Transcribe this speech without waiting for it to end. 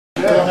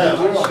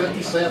have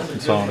 50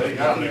 cents.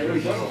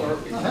 I'd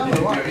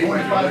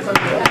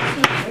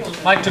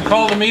like to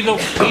call the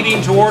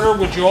meeting to order.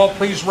 Would you all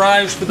please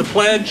rise for the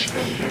pledge?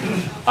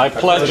 I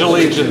pledge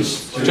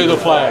allegiance to the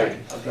flag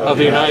of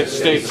the United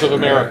States of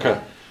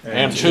America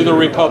and to the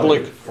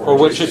republic for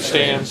which it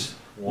stands,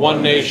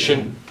 one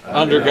nation,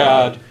 under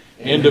God,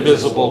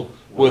 indivisible,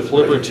 with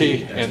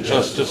liberty and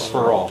justice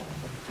for all.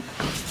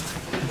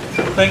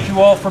 Thank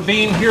you all for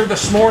being here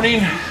this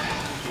morning.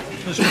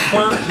 Mr.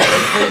 Clerk,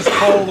 please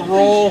call the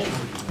roll.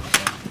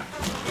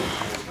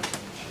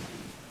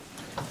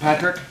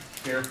 Patrick?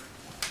 Here.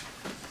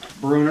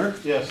 Bruner?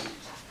 Yes.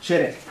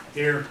 Chittick?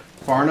 Here.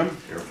 Farnham?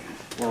 Here.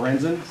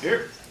 Lorenzen?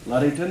 Here.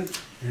 Ludington?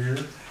 Here.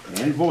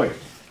 And Voigt?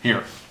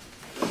 Here.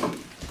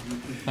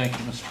 Thank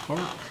you, Mr.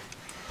 Clerk.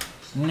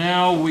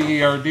 Now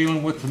we are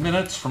dealing with the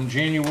minutes from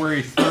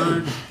January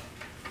 3rd,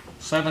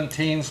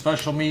 17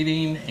 special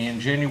meeting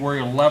and January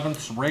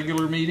 11th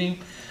regular meeting.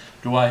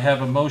 Do I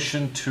have a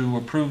motion to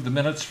approve the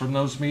minutes from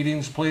those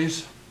meetings,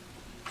 please?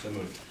 So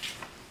moved.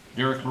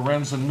 Derek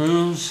Lorenzen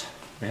moves.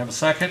 We have a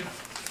second.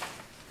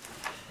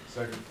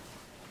 Second.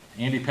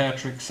 Andy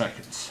Patrick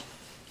seconds.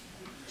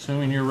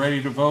 Assuming you're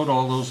ready to vote,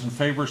 all those in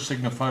favor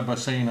signify by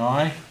saying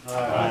aye.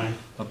 Aye.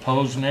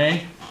 Opposed,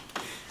 nay.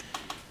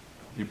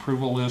 The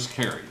approval is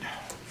carried.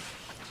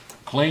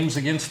 Claims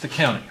against the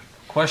county.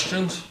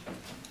 Questions?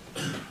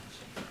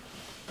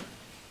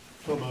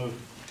 So moved.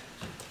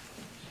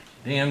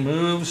 Dan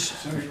moves.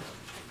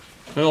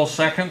 Bill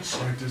seconds.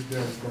 Write this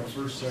down for my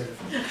first second.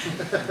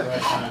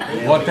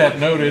 Want that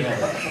noted.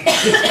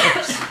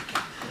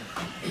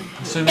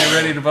 Assume you're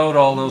ready to vote.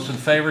 All those in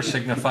favor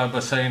signify by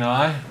saying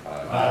aye.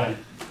 Aye.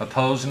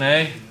 Opposed,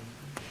 nay.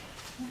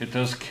 It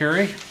does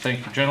carry.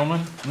 Thank you,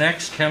 gentlemen.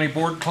 Next, county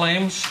board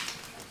claims.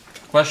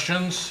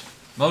 Questions?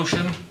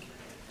 Motion?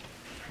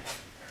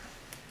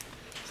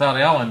 Without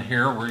Alan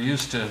here, we're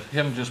used to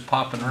him just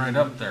popping right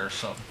up there.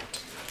 So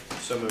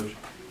moved.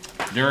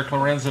 Derek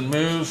Lorenzen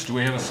moves. Do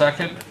we have a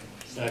second?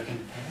 Second.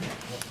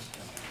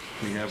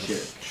 We have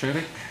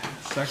Chittick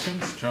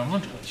seconds.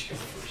 Gentlemen.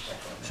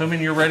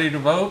 Assuming you're ready to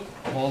vote,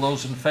 all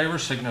those in favor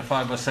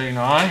signify by saying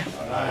aye.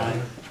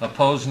 Aye.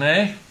 Opposed,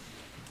 nay.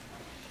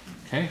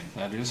 Okay,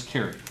 that is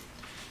carried.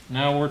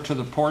 Now we're to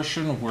the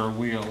portion where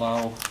we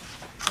allow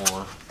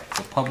for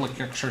the public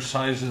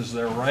exercises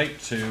their right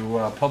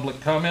to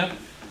public comment.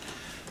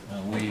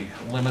 We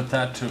limit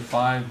that to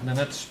 5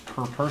 minutes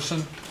per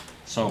person.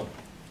 So,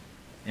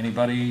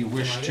 anybody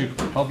wish to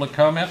public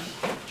comment?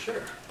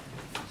 Sure.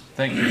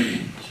 Thank you.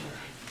 Good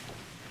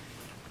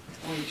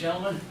morning,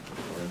 gentlemen.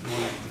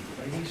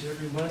 Ladies,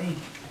 everybody.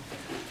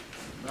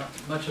 Not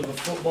much of a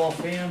football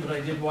fan, but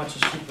I did watch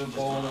the Super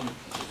Bowl and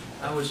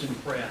I was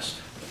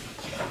impressed.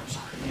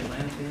 Any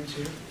Atlanta fans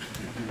here?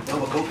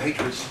 No, go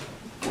Patriots.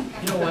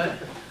 You know what?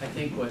 I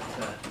think what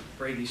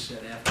Brady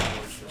said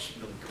afterwards was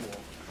really cool.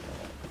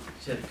 He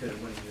said it could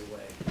have went either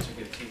way. It's a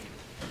good team.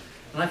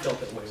 And I felt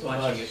that way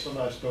watching it.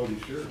 Somebody stole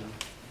his shirt.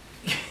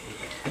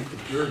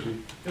 Jersey.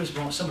 It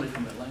was somebody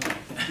from Atlanta.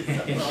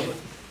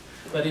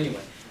 But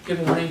anyway,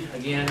 good morning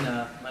again.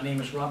 My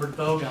name is Robert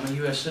Bogue. I'm a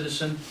U.S.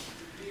 citizen,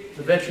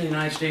 a veteran of the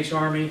United States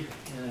Army,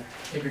 and an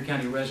Edgar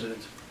County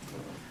resident.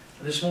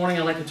 This morning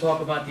I'd like to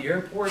talk about the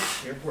airport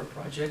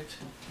project.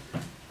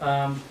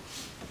 I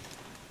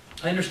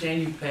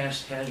understand you've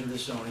passed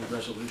hazardous zoning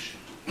resolution.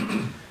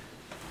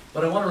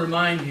 But I want to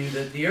remind you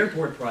that the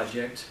airport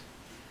project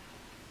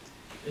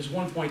is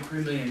 $1.3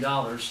 million,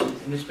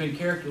 and it's been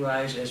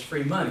characterized as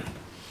free money.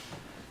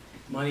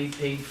 Money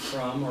paid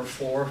from or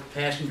for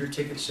passenger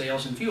ticket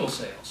sales and fuel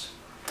sales.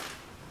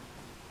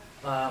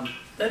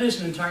 That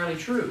isn't entirely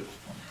true.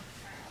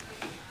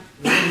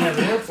 We didn't have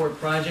an airport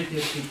project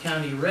if the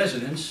county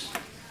residents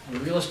and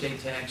the real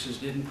estate taxes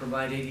didn't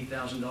provide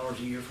 $80,000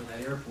 a year for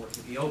that airport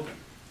to be open.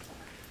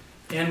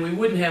 And we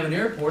wouldn't have an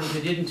airport if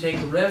they didn't take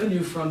the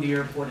revenue from the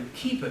airport and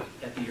keep it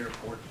at the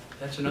airport.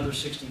 That's another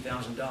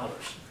 $60,000.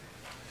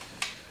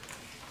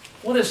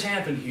 What has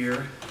happened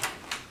here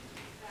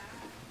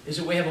is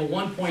that we have a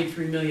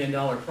 $1.3 million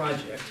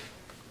project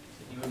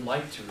that you would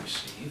like to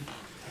receive.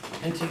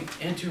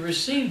 And to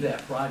receive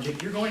that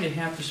project, you're going to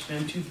have to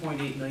spend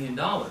 $2.8 million.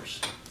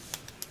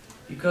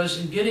 Because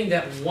in getting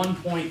that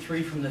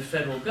 1.3 from the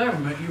federal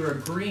government, you're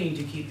agreeing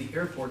to keep the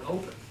airport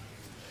open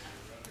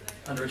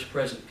under its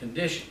present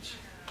conditions.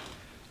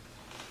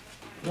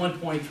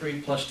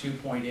 1.3 plus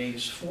 2.8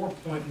 is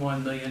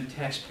 4.1 million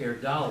taxpayer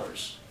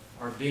dollars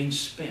are being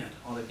spent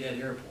on a dead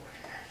airport.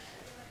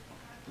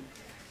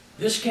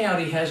 This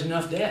county has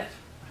enough debt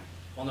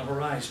on the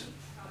horizon.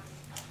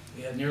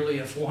 We have nearly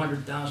a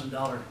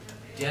 $400,000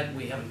 debt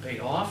we haven't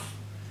paid off.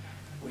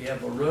 We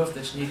have a roof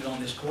that's needed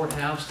on this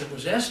courthouse that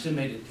was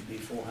estimated to be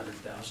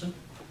 $400,000.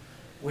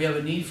 We have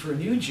a need for a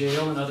new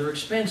jail and other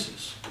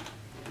expenses.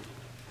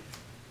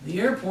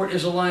 The airport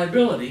is a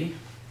liability,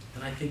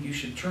 and I think you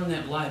should turn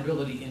that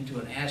liability into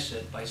an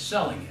asset by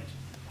selling it.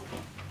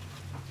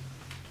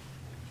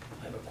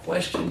 I have a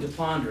question to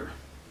ponder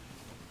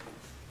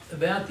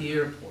about the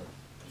airport.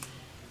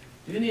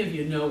 Do any of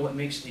you know what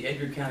makes the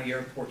Edgar County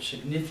Airport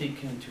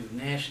significant to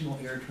national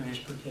air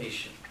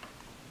transportation?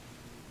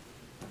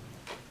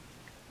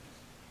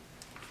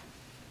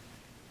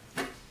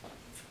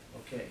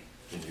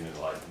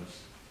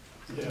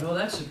 No,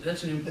 that's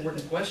an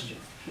important question.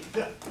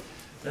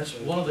 That's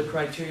one of the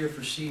criteria for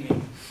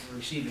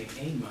receiving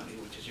AIM money,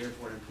 which is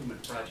Airport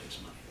Improvement Projects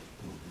money.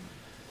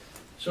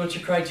 So it's a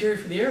criteria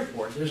for the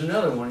airport. There's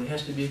another one. It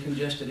has to be a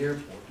congested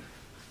airport.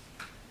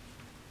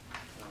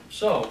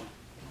 So,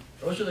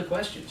 those are the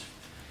questions.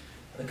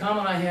 The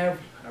comment I have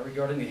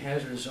regarding the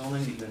hazardous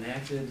zoning that you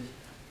enacted,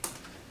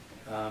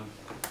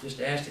 just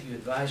ask that you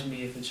advise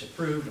me if it's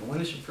approved and when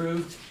it's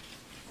approved,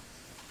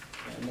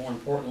 and more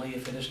importantly,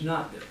 if it has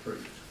not been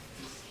approved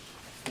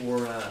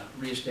for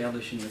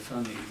reestablishing the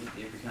funding at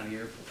the Edgar County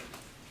Airport.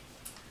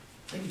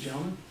 Thank you,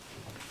 gentlemen.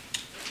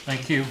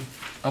 Thank you.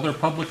 Other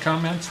public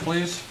comments,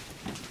 please?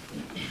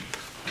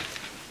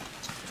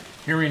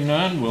 Hearing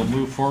none, we'll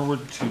move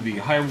forward to the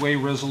highway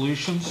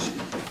resolutions.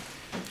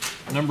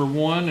 Number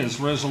 1 is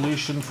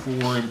resolution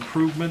for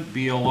improvement,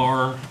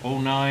 BLR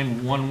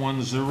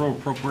 09110,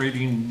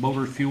 appropriating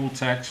motor fuel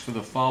tax for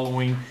the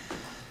following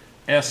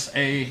FAS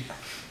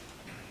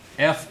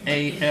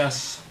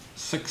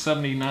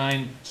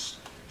 679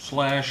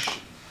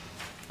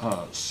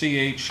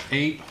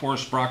 /CH8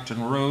 Horse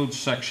Brockton Road,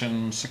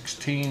 section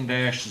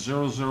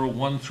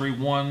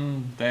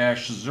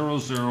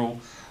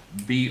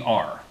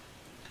 16-00131-00BR.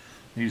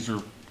 These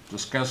are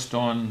discussed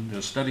on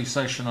the study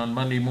session on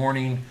Monday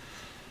morning.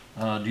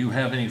 Do you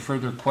have any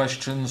further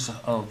questions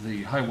of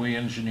the highway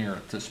engineer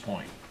at this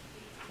point?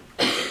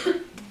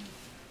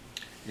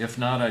 If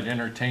not, I'd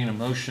entertain a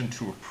motion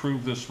to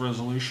approve this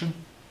resolution.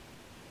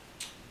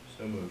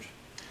 So moved.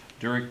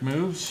 Derek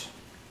moves.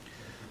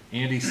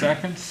 Andy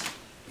seconds.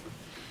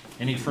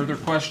 Any further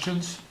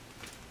questions?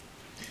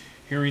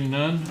 Hearing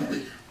none.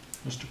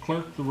 Mr.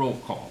 Clerk, the roll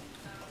call.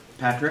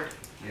 Patrick,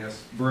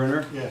 Yes.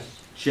 Bruner, Yes.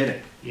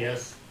 Chittick,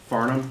 Yes.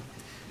 Farnham,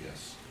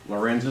 Yes.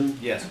 Lorenzen,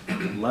 Yes.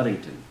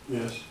 Luddington.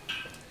 Yes.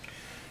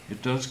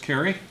 It does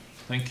carry.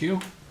 Thank you.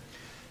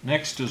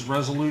 Next is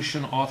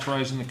resolution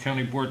authorizing the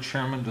county board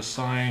chairman to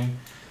sign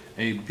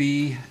a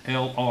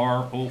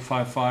BLR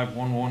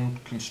 05511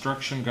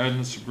 construction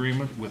guidance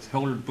agreement with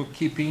Hillard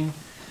Bookkeeping,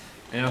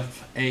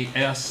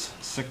 FAS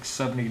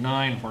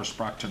 679 Horse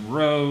Brockton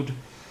Road.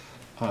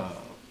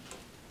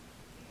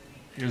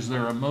 Is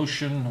there a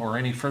motion or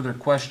any further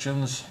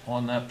questions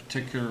on that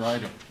particular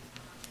item?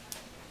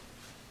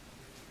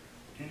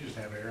 Can you just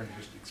have Aaron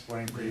just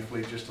explain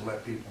briefly, just to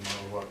let people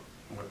know what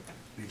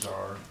these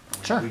are? I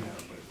mean, Sure. we know,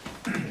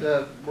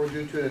 but We're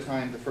doing 2 at a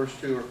time. The first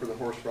 2 are for the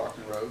Horse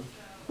Brockton Road,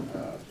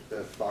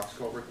 the box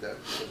culvert that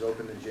was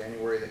opened in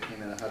January that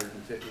came in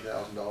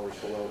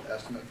 $150,000 below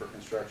estimate for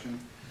construction.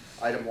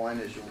 Item 1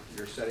 is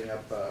you're setting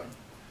up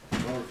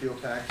motor fuel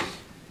tax.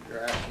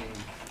 You're asking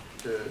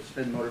to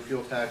spend motor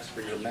fuel tax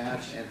for your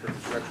match and for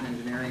construction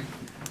engineering.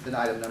 Then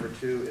item number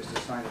 2 is to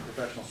sign a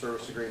professional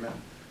service agreement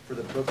for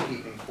the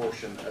bookkeeping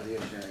portion of the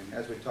engineering.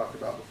 As we've talked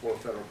about before,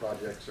 federal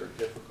projects are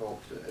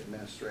difficult to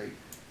administrate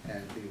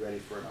and be ready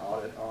for an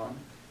audit on.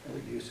 And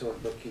we've used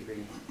Hillard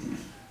Bookkeeping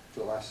for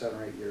the last 7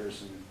 or 8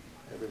 years, and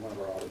every one of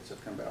our audits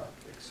have come out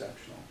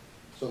exceptional.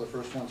 So the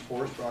first one's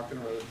Horse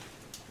Brockton Road,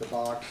 the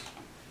box.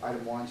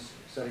 Item 1's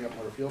setting up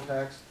motor fuel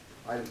tax.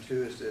 Item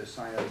 2 is to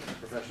sign a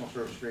professional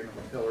service agreement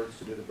with Hillard's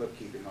to do the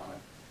bookkeeping on it.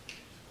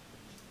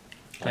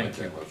 Thank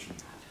you.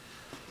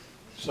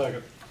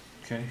 Second.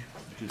 Okay,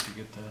 did you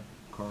get that,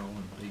 Carl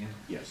and Dean?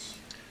 Yes.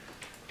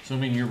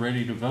 Assuming you're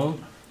ready to vote?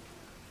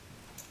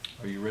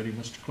 Are you ready,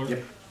 Mr. Clerk?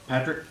 Yep.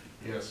 Patrick,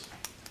 yes.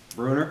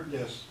 Bruner,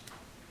 Yes.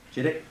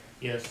 Chittick,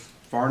 Yes.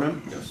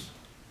 Farnham, Yes.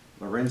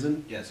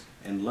 Lorenzen, Yes.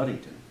 and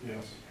Luddington.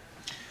 Yes.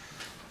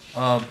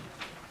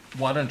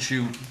 Why don't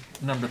you,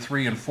 number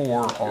 3 and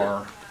 4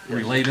 are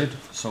related,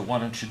 so why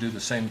don't you do the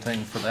same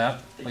thing for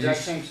that, Exact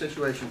please? same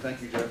situation,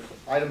 thank you, Jeff.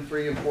 Item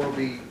 3 and 4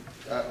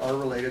 are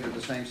related to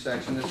the same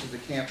section. This is the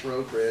Camp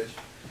Road Bridge.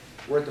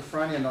 We're at the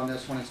front end on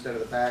this one instead of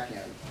the back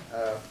end.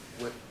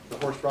 With the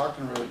Horse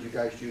Brockton Road, you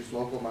guys used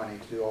local money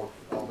to do all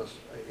this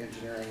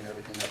engineering and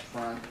everything up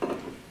front,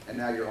 and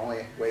now you're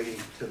only waiting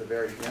to the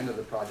very end of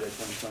the project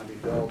when it's going to be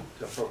built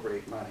to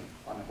appropriate money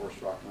on the Horse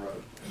Brockton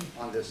Road.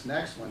 On this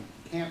next one,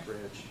 Camp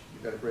Bridge,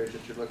 you've got a bridge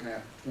that you're looking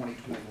at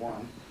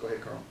 2021. Go ahead,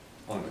 Carl.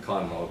 On the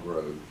Conlog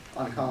Road.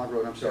 On the Conlog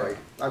Road, I'm sorry.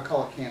 I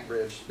call it Camp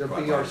Bridge. They're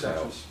Right by BR his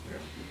sections. house, yeah.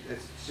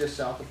 It's just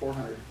south of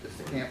 400. It's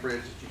the Camp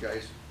Bridge that you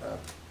guys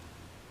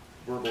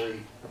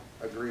verbally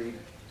agreed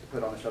to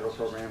put on the federal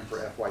program for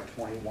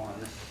FY21.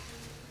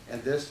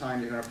 And this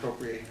time you're going to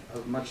appropriate a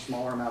much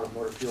smaller amount of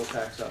motor fuel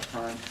tax up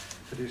front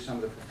to do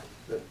some of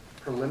the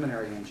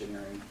preliminary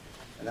engineering.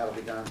 And that'll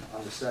be done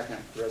on the second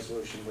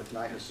resolution with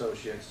Knight &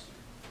 Associates,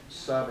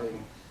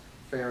 subbing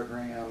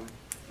Fairgram, and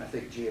I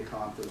think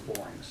Geocon for the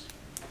borings.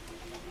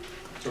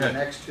 So the Okay.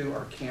 next 2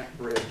 are Camp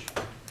Bridge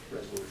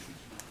resolutions.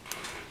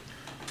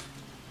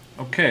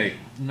 Okay,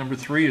 number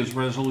 3 is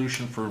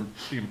resolution for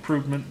the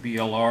improvement,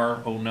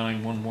 BLR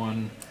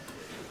 09110,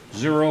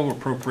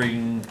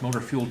 appropriating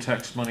motor fuel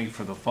tax money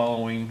for the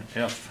following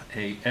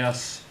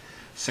FAS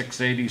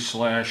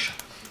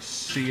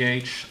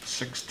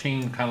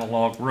 680/CH16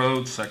 Conalog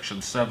Road,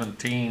 section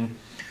 17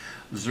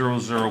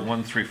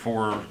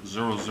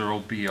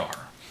 0013400BR.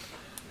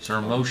 Is there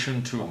a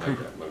motion to I'll make approve?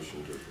 that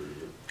motion to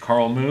approve it.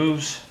 Carl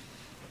moves.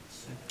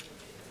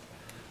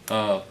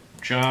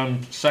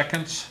 John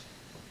seconds.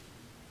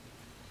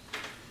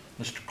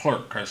 Mr.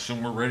 Clerk, I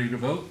assume we're ready to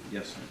vote?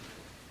 Yes, sir.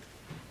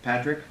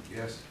 Patrick,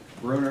 Yes.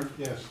 Bruner,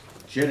 Yes.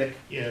 Chittick,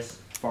 Yes.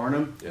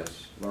 Farnum,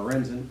 Yes.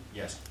 Lorenzen,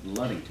 Yes.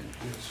 Luddington.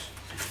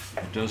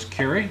 It does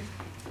carry.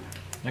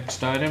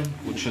 Next item,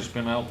 which has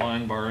been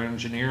outlined by our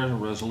engineer, a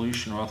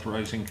resolution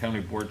authorizing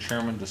County Board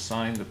Chairman to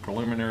sign the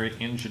preliminary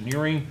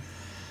engineering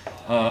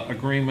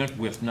agreement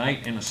with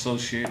Knight and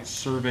Associates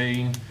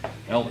Surveying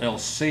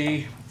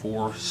LLC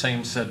for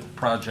same said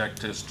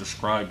project as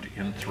described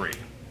in 3.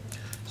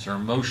 Is there a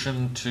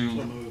motion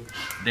to?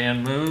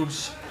 Dan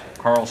moves.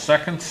 Carl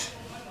seconds.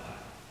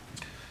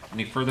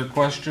 Any further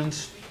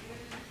questions?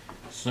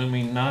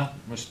 Assuming not,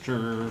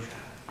 Mr.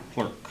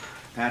 Clerk.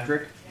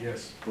 Patrick,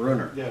 Yes.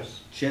 Bruner,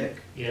 Yes. Chittick,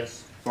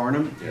 Yes.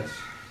 Farnum, Yes.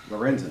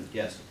 Lorenzen,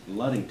 Yes.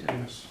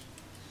 Luddington. Yes.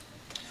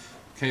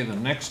 Okay, the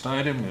next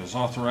item is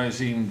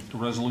authorizing,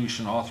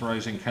 resolution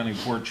authorizing County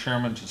Board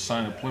Chairman to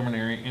sign a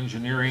preliminary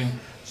engineering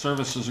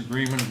services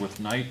agreement with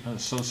Knight and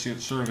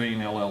Associates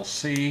Surveying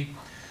LLC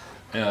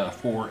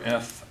for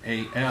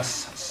FAS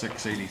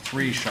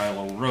 683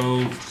 Shiloh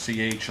Road,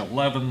 CH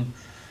 11,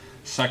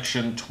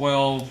 Section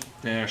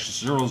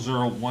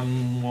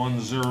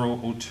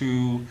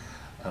 12-001102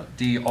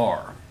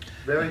 DR.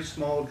 Very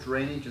small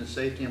drainage and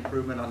safety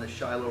improvement on the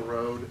Shiloh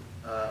Road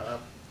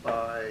up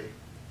by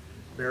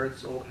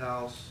Barrett's old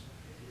house.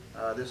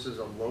 This is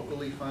a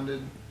locally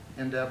funded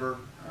endeavor,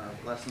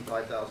 less than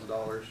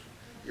 $5,000.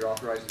 You're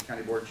authorizing the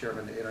county board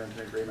chairman to enter into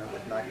an agreement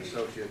with Knight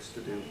Associates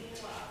to do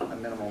a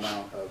minimal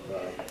amount of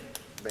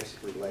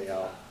basically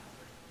layout.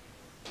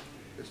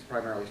 It's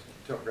primarily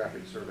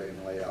topographic survey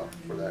and layout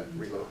for that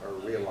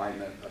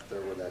realignment up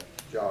there where that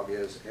jog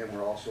is. And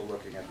we're also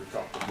looking, as we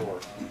talked before,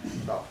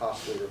 about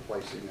possibly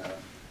replacing a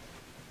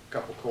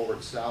couple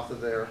culverts south of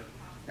there.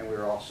 And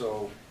we're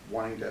also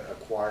wanting to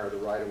acquire the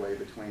right-of-way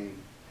between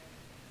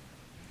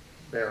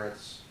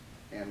Barrett's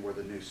and where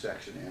the new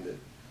section ended.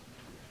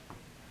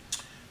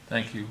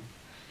 Thank you.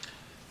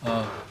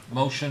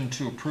 Motion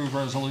to approve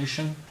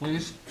resolution,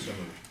 please. So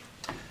moved.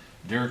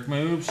 Derek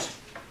moves.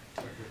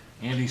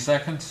 Andy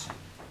seconds.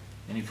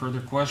 Any further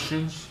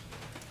questions?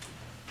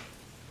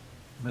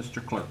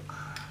 Mr. Clerk.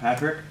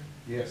 Patrick,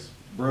 Yes.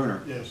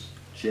 Bruner, Yes.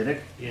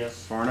 Chittick,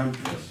 Yes. Farnum,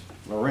 Yes.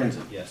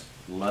 Lorenzen, Yes.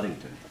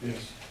 Luddington.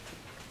 Yes.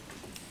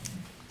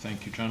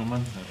 Thank you,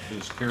 gentlemen. That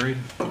is carried.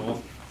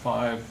 All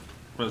 5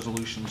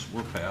 resolutions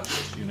were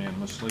passed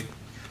unanimously.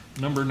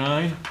 Number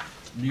 9,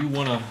 do you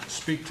want to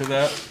speak to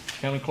that,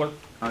 County Clerk?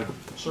 I'd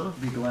Sir?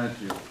 be glad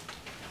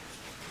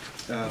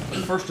to.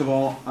 First of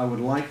all, I would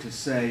like to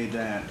say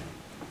that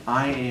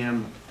I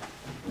am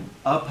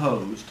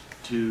opposed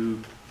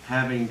to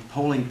having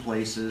polling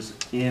places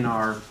in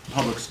our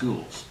public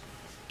schools.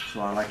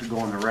 So I'd like to go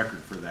on the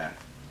record for that.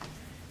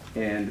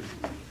 And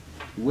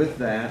with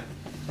that,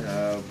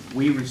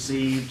 we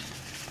received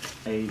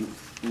a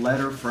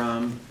letter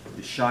from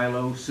the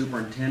Shiloh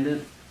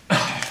superintendent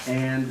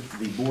and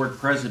the board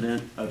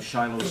president of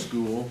Shiloh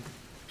School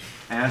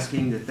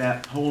asking that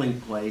that polling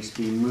place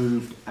be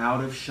moved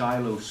out of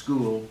Shiloh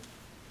School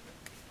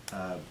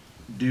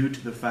due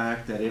to the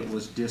fact that it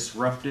was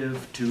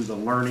disruptive to the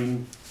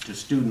learning, to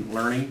student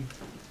learning.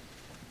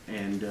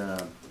 And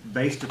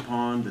based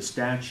upon the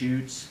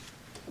statutes,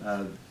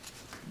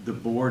 the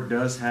board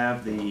does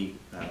have the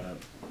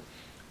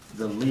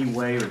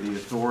leeway or the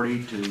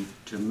authority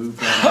to move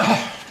that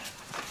out.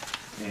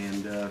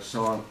 And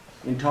so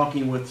in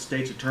talking with the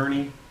state's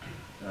attorney,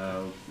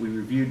 we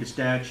reviewed the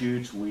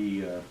statutes,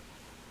 we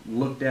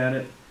looked at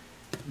it.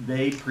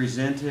 They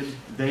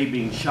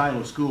being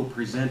Shiloh School,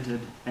 presented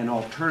an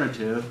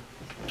alternative,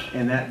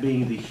 and that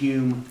being the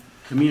Hume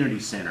Community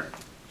Center.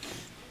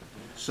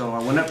 So I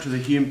went up to the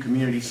Hume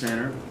Community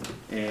Center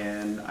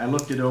and I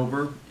looked it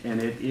over, and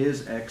it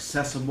is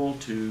accessible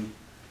to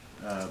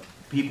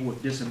people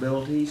with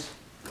disabilities,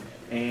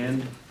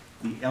 and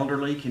the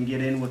elderly can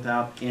get in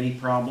without any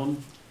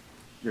problem.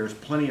 There's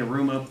plenty of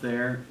room up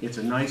there. It's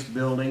a nice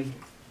building,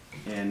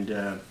 and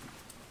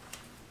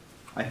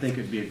I think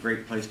it'd be a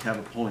great place to have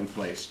a polling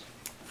place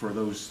for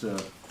those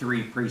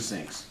 3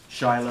 precincts: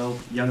 Shiloh,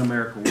 Young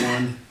America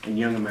 1, and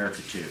Young America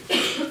 2.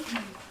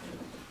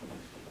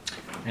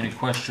 Any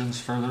questions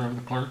further of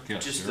the clerk?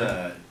 Yes, Just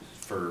sir.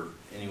 for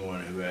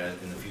anyone who has,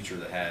 in the future,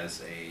 that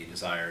has a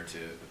desire to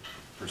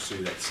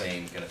pursue that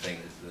same kind of thing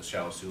that the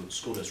Shiloh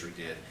School District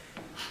did,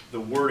 the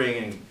wording,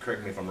 and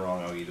correct me if I'm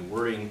wrong, Augie, the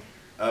wording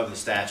of the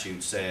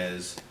statute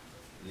says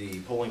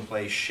the polling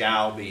place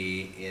shall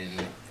be in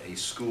a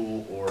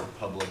school or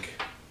public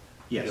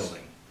Yes.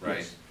 building, right?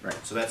 Yes,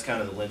 right. So that's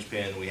kind of the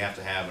linchpin. We have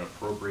to have an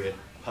appropriate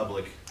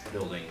public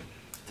building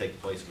to take the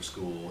place of a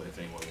school if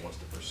anyone wants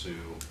to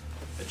pursue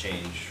a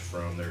change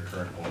from their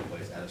current polling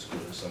place at a school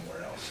to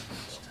somewhere else.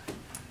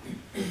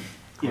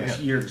 Yes,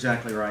 you're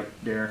exactly right,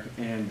 Derek.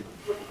 And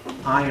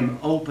I am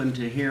open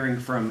to hearing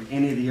from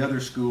any of the other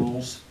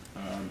schools,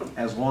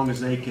 as long as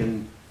they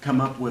can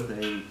come up with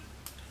a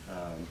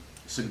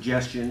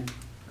suggestion,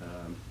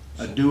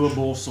 a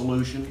doable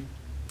solution.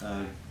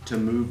 to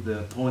move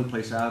the polling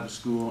place out of the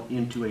school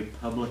into a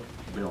public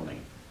building.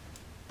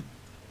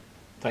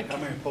 Thank How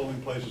you. many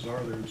polling places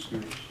are there in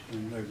schools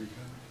in Edgar County?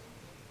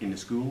 In the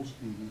schools,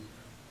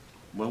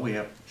 well, we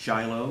have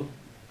Shiloh,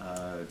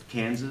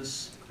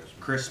 Kansas,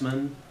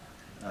 Chrisman,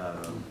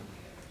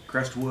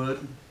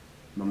 Crestwood,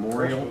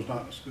 Memorial. Crestwood's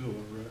not in school,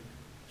 right?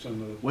 It's in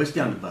the, Well, it's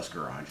down to Bus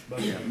Garage.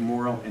 Bus Yeah, Garage.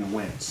 Memorial and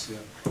Wentz.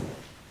 yeah.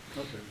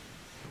 Okay.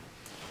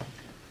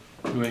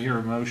 Do I hear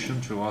a motion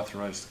to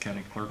authorize the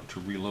county clerk to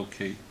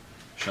relocate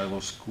Shiloh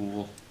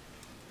School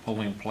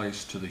polling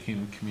place to the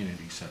Hume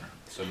Community Center?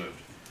 So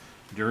moved.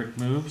 Derek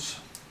moves,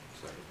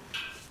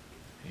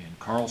 and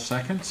Carl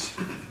seconds.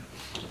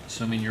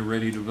 Assuming you're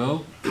ready to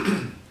vote,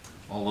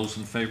 all those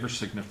in favor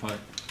signify.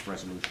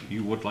 Resolution.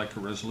 You would like a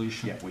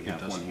resolution? Yeah, we It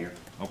have doesn't- one here.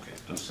 Okay,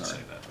 it doesn't sorry.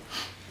 say that.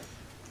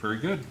 Very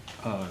good.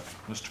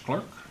 Mr.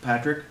 Clerk?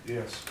 Patrick,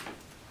 Yes.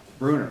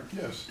 Bruner,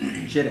 Yes.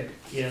 Chittick,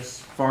 Yes.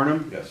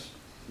 Farnham, Yes.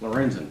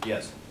 Lorenzen,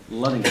 Yes.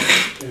 Ludington.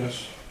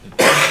 Yes.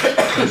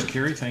 Does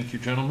carry. Thank you,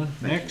 gentlemen.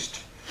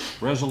 Next,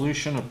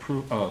 resolution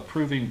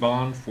approving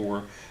bond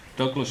for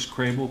Douglas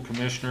Crable,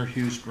 Commissioner,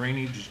 Hughes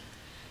Drainage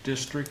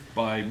District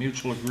by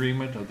mutual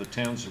agreement of the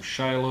towns of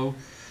Shiloh,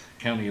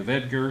 County of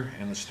Edgar,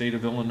 and the state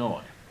of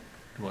Illinois.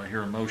 Do I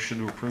hear a motion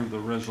to approve the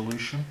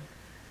resolution?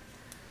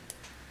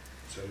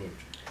 So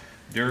moved.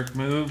 Derek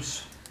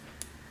moves.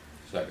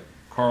 Second.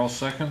 Carl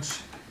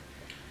seconds.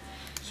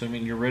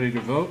 Assuming you're ready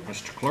to vote,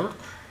 Mr. Clerk?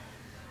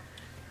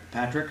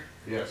 Patrick,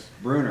 Yes.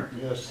 Bruner,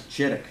 Yes.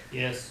 Chittick,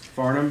 Yes.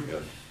 Farnham,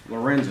 Yes.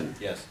 Lorenzen,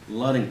 Yes.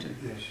 Ludington.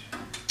 Yes.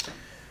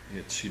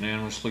 It's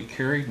unanimously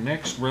carried.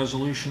 Next,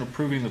 resolution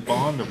approving the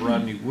bond of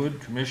Rodney Wood,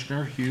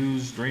 Commissioner,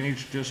 Hughes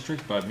Drainage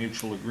District by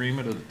mutual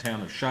agreement of the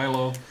town of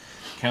Shiloh,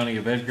 County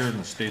of Edgar, and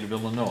the state of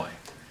Illinois.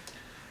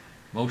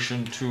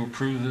 Motion to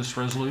approve this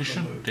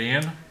resolution.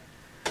 Dan?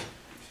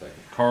 Second.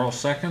 Carl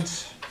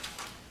seconds.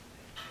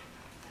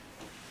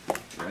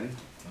 Ready?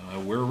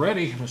 We're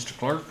ready, Mr.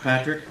 Clerk.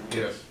 Patrick,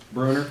 Yes.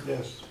 Bruner,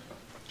 Yes.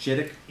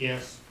 Chittick,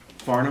 Yes.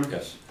 Farnham,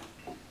 Yes.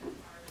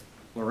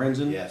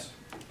 Lorenzen, Yes.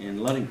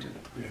 and Ludington.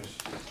 Yes.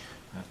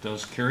 That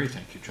does carry.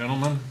 Thank you,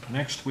 gentlemen.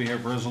 Next, we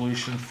have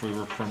resolution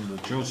from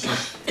the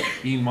Joseph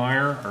E.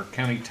 Meyer, our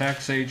county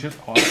tax agent,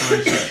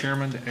 authorizing the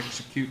chairman to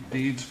execute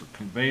deeds for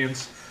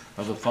conveyance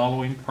of the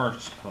following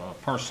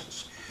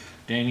parcels.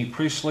 Danny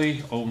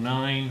Priestley,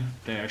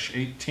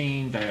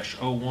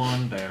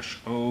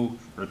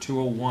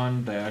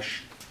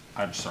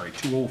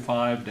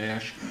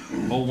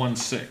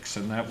 205-016,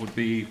 and that would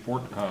be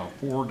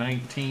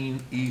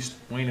 419 East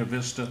Buena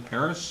Vista,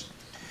 Paris.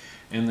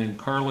 And then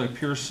Carla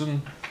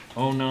Pearson,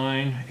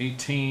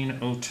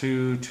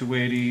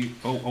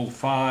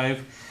 09-18-02-280-005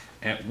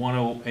 at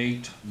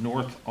 108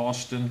 North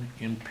Austin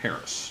in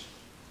Paris.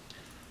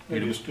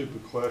 Maybe a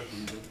stupid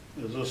question, but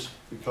is this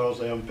because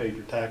they haven't paid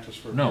their taxes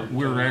for a No, period of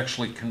we're time?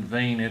 actually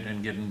conveying it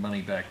and getting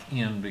money back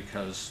in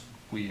because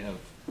we have,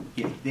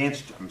 Yeah, the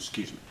answer,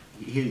 excuse me,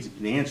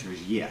 the answer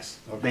is yes.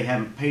 Okay. They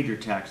haven't paid their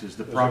taxes,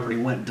 the Is property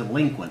there- went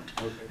delinquent,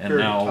 Okay. And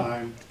Period now- of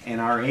time. and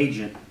our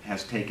agent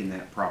has taken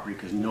that property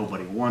because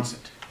nobody wants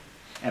it.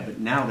 But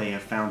now they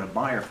have found a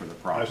buyer for the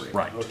property.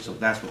 Right. Okay. So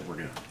that's what we're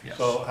doing. yes.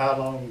 So how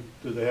long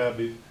do they have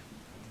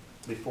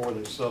before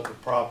they sell the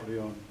property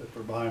on, if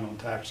they're buying on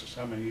taxes?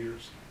 How many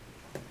years?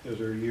 Is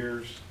there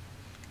years?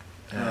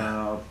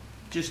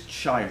 Just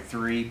shy of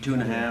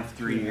 2.5,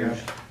 3 years.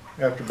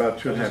 After about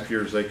 2.5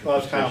 years, they can Well, I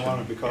was kind of petition.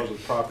 wondering because of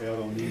the property out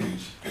on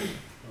Eames,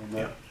 on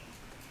that,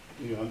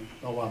 you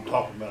know what I'm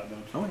talking about, don't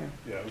you? Oh,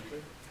 yeah. Yeah,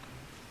 okay,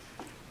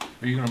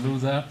 Are you gonna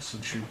move that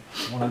since you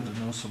wanted to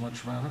know so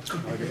much about it?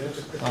 I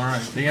guess, All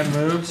right, Dan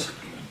moves.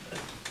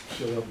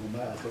 shut up on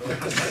that.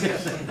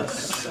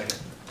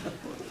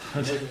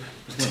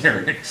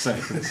 Derek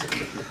seconds.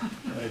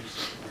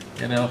 Thanks.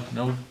 You know,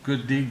 no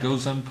good deed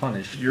goes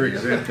unpunished. You're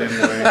exempt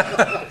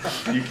anyway.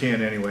 You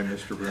can anyway,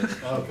 Mr. Bruner.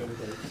 Okay,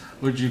 thanks.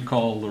 Would you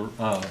call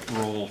the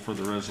roll for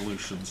the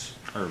resolutions,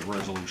 or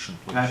resolution,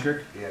 please?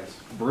 Patrick, Yes.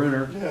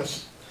 Bruner,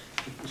 Yes.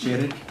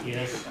 Chittick,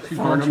 Yes. You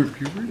gone Farnham,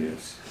 through puberty?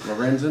 Yes.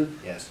 Lorenzen,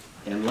 Yes.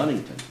 and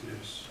Ludington.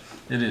 Yes.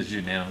 It is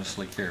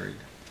unanimously carried.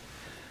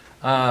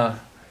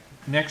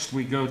 Next,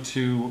 we go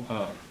to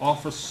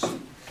office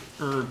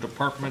or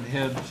department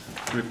head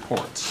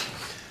reports.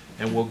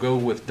 And we'll go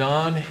with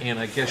Don, and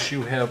I guess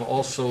you have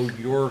also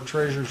your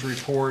treasurer's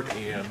report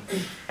and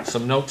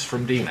some notes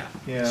from Dina.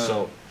 Yeah,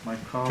 So, my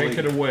take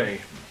it away.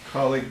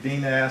 colleague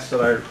Dina asked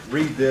that I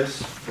read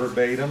this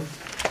verbatim.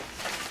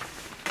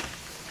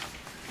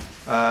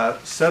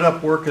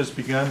 Setup work has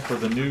begun for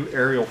the new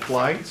aerial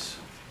flights.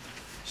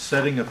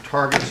 Setting of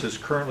targets is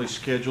currently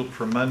scheduled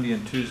for Monday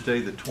and Tuesday,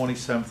 the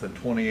 27th and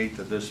 28th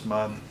of this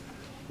month.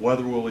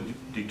 Weather will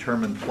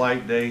determine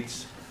flight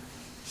dates.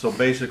 So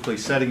basically,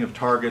 setting of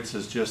targets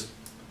is just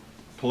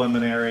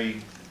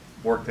preliminary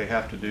work they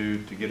have to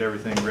do to get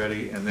everything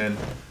ready, and then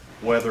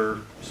weather,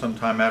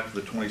 sometime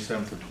after the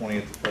 27th or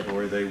 20th of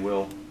February, they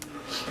will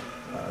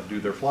do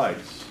their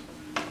flights.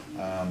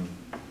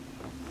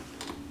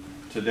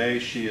 Today,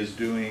 she is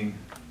doing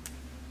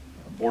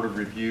board of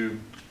review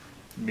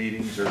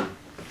meetings or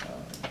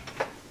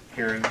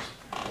hearings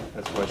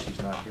That's why she's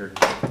not here.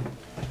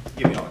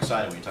 You get me all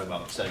excited when you talk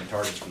about setting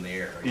targets from the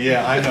air.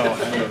 Yeah, I know.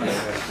 How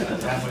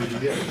many did you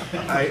get?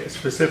 I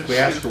specifically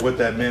asked her what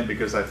that meant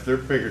because I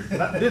figured,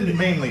 didn't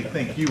mainly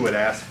think you would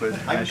ask, but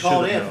I should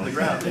called have in from the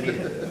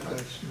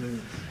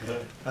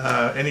known.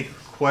 ground. Any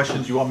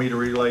questions you want me to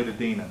relay to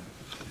Dina?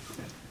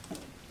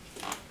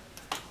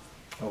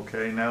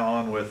 Okay, now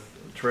on with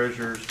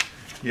treasurers.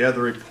 Yeah,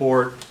 the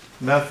report,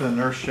 nothing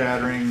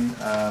earth-shattering.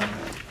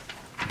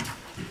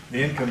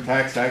 The income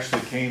tax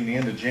actually came the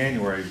end of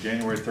January,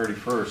 January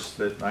 31st,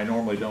 that I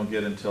normally don't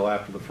get until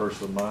after the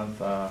first of the month.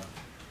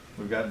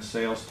 We've gotten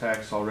sales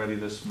tax already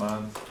this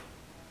month.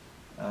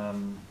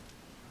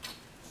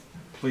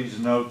 Please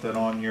note that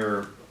on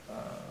your,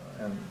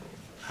 and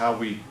how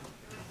we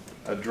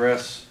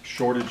address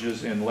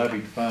shortages in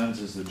levied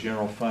funds is the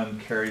general fund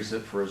carries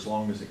it for as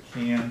long as it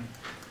can.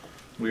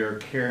 We are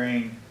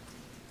carrying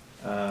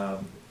a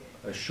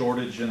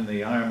shortage in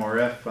the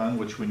IMRF fund,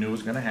 which we knew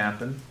was going to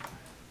happen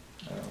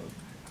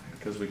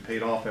because we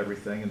paid off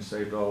everything and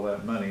saved all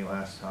that money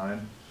last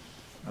time.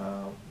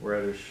 We're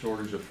at a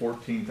shortage of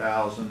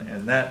 14,000,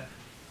 and that,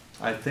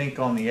 I think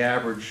on the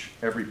average,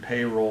 every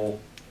payroll,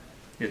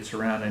 it's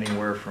around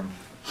anywhere from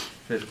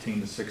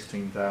 15 to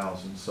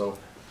 16,000. So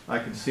I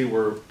can see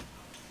we're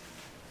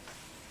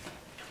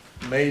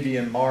maybe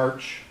in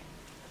March.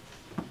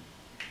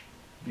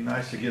 Be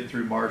nice to get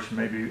through March,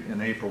 maybe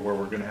in April, where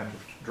we're going to have to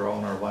draw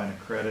on our line of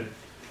credit.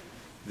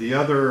 The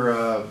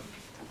other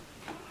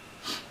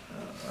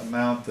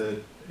amount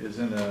that is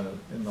in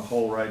the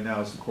hole right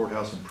now is the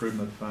courthouse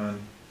improvement fund,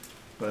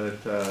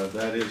 but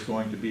that is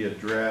going to be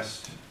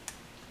addressed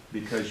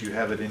because you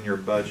have it in your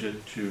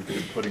budget to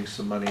be putting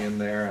some money in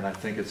there, and I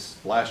think it's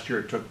last year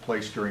it took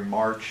place during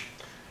March,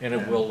 And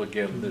it will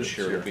again this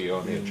year be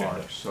on the in agenda.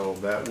 March. So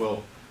that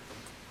will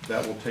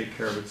take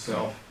care of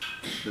itself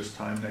this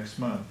time next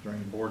month during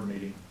the board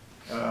meeting.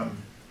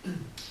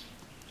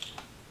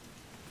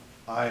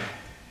 I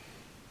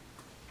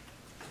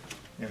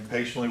am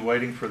patiently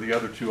waiting for the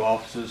other two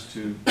offices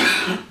to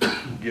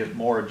get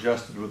more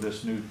adjusted with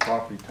this new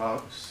property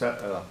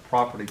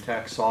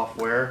tax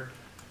software.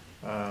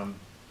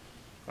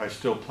 I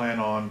still plan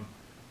on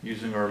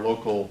using our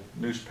local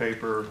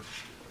newspaper.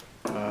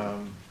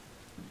 And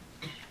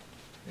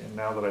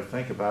now that I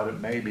think about it,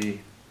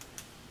 maybe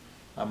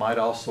I might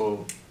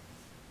also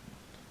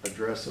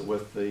address it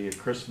with the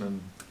Chrisman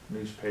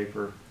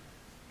newspaper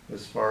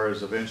as far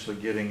as eventually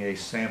getting a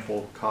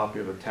sample copy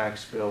of a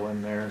tax bill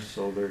in there,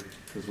 so there,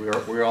 because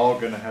we're all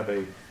going to have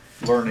a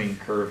learning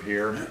curve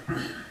here.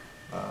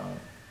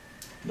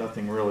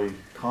 Nothing really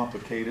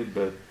complicated,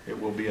 but it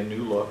will be a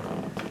new look.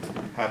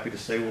 I'm happy to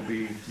say we'll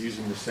be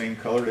using the same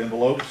colored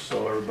envelopes,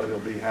 so everybody will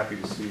be happy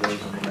to see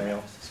those in the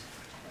mail.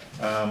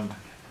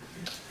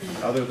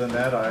 Other than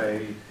that,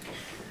 I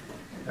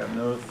have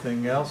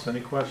nothing else.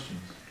 Any questions?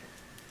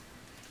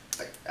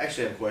 I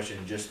actually have a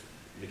question, just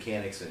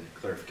mechanics and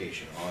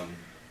clarification on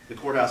the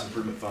courthouse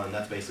improvement fund.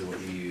 That's basically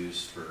what you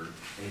use for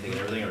anything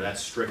and everything, or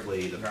that's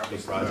strictly the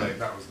big project?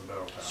 That was the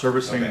bell tower.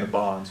 Servicing Okay. the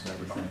bonds and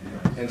everything.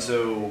 And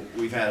so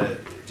we've had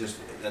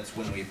that's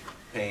when we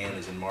pay in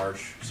is in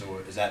March. So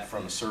is that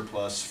from a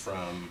surplus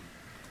from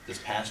this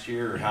past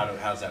year, or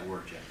how's that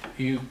work, Jeff?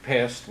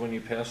 When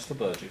you passed the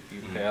budget, you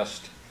Mhm.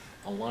 passed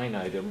a line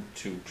item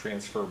to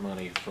transfer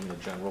money from the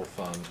general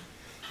fund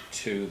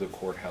to the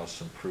courthouse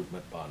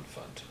improvement bond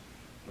fund.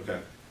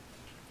 Okay.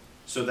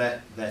 So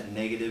that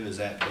negative, is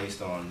that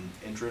based on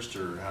interest,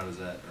 or how does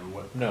that, or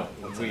what? No,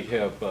 what's we that?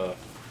 have,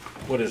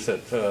 what is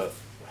that,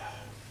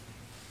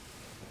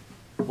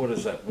 what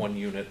is that one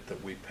unit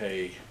that we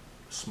pay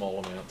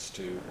small amounts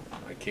to?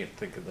 I can't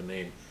think of the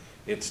name.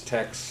 It's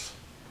tax,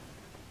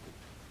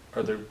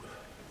 I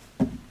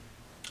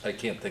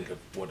can't think of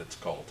what it's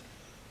called.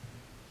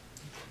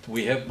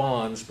 We have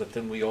bonds, but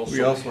then we also.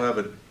 We also have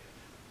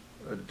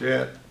a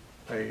debt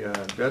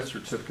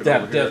certificate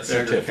That over here debt at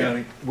Edgar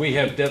County. certificate. We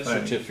have debt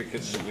Planning.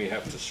 certificates that we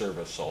have to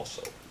service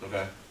also.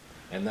 Okay.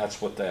 And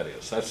that's what that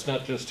is. That's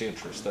not just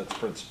interest, that's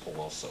principal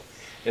also.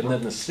 And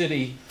then the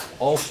city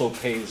also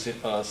pays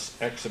us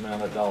X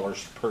amount of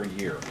dollars per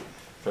year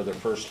for the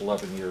first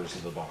 11 years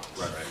of the bonds.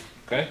 Right.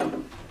 Okay?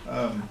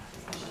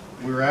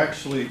 We're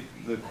actually,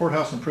 the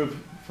courthouse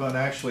improvement fund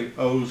actually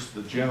owes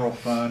the general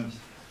fund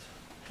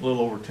a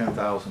little over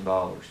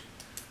 $10,000.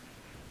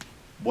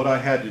 What I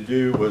had to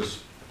do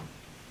was,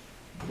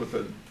 with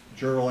a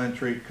journal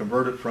entry,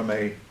 convert it from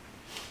it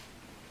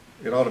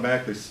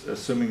automatically,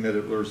 assuming that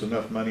there was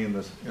enough money in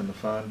the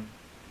fund,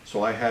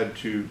 so I had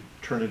to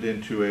turn it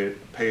into a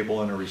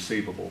payable and a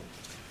receivable.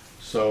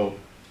 So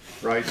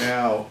right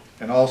now,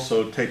 and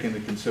also take into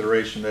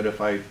consideration that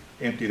if I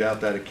emptied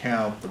out that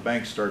account, the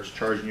bank starts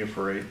charging you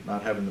for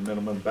not having the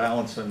minimum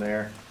balance in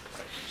there.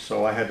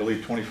 So I had to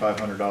leave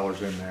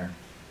 $2,500 in there,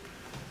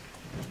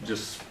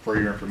 just for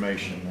your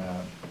information.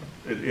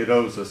 It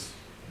owes us,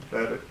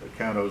 that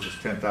account owes us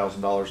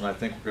 $10,000, and I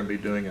think we're going to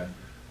be doing a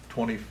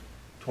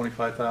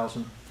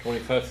 $25,000.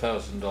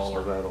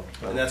 $25,000.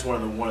 And that's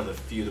one of the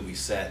few that we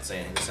set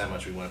saying this is how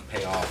much we want to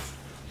pay off.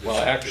 Well,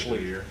 this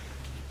actually, year.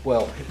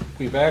 Well,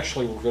 we've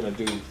actually, we're gonna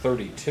do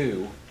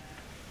 32.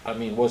 I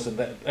mean, wasn't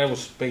that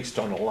was based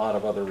on a lot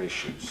of other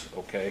issues,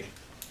 okay?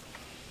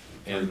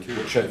 And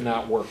which have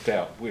not worked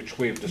out, which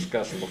we've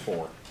discussed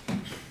before.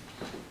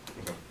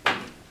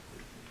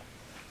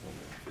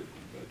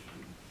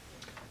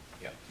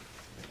 Yep.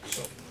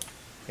 So,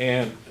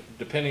 and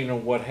depending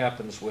on what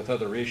happens with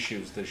other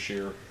issues this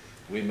year,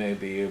 we may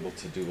be able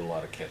to do a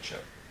lot of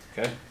catch-up,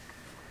 okay?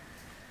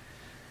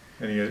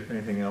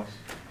 Anything else?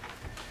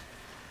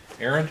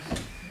 Aaron?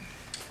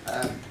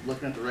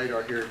 Looking at the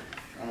radar here,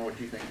 I don't know what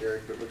you think,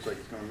 Derek, but it looks like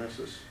it's gonna miss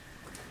us.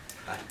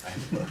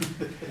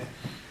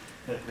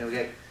 Then we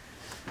got,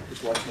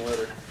 just watching the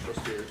weather,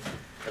 supposed to be an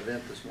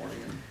event this morning,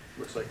 and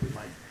looks like we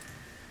might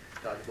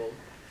dodge a bullet.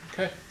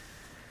 Okay.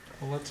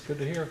 Well, that's good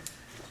to hear.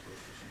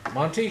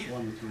 Monty?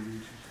 1 to 2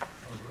 inches.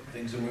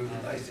 Things are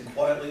moving nice and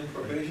quietly in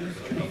probation,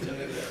 so nothing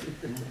new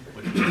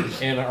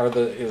there. And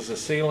is the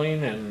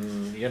ceiling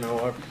and, you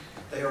know,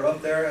 They are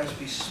up there as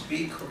we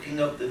speak,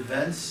 hooking up the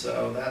vents,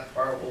 so that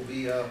part will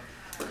be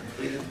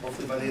completed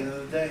hopefully by the end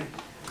of the day.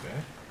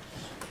 okay.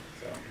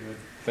 So, good.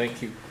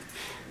 Thank you.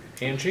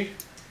 Angie?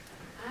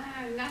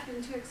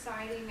 Nothing too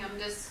exciting. I'm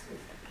just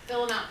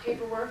filling out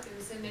paperwork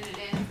and sending it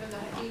in for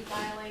the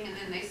e-filing, and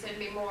then they send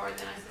me more, and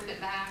then I send it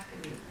back.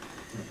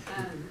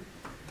 And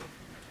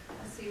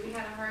let's see, we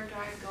had a hard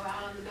drive go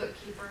out on the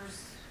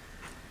bookkeeper's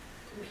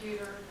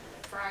computer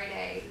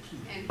Friday,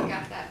 and he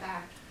got that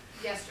back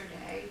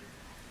yesterday.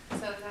 So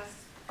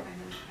that's kind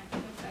of, I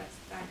think that's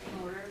back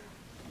in order.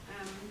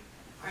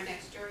 Our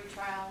next jury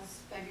trial's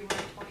February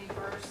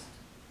 21st.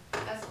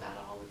 That's about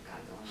all we've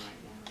got going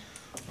right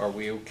now. Are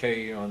we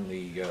okay on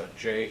the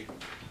J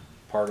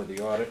part of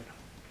the audit?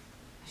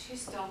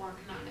 She's still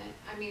working on it.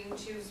 I mean,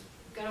 she was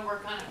gonna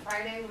work on it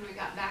Friday when we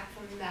got back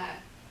from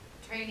that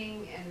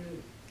training,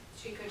 and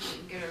she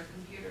couldn't get her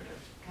computer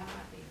to come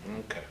up even.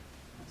 Okay.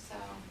 So,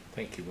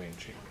 Thank you,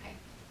 Angie. okay.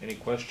 Any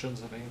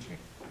questions of Angie?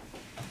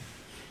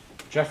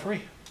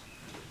 Jeffrey?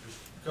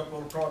 A couple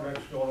of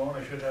projects going on.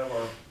 I should have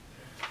our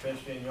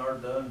fenced-in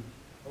yard done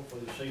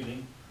hopefully this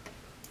evening.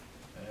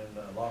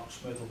 And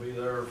locksmith will be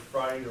there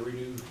Friday to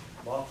redo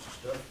locks and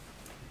stuff.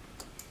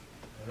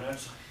 And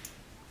that's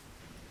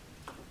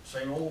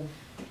same old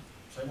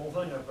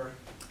thing up there.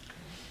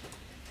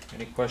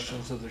 Any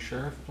questions of the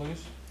sheriff,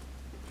 please?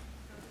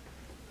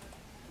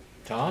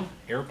 Tom,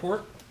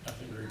 airport?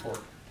 Nothing to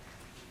report.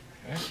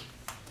 Okay.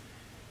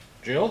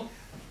 Jill?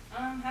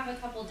 Have a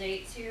couple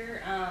dates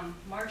here.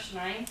 March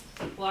 9th,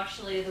 well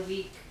actually that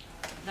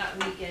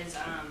week is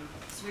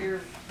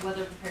severe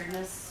weather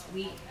preparedness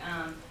week.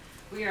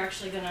 We are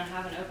actually going to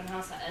have an open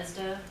house at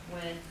ESDA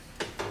with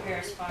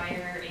Paris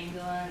Fire,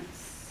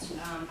 ambulance,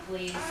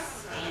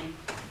 police, and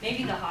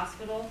maybe the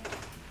hospital,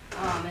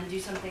 and do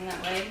something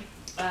that way.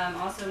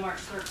 Also March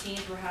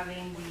 13th, we're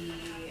having the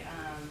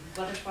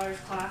weather spotters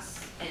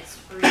class. It's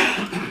free,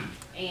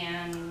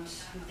 and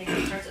I think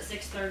it starts at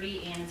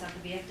 6:30, and it's at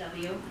the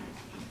VFW.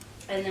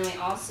 And then we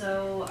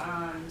also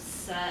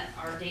set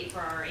our date for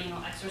our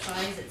annual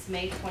exercise. It's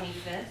May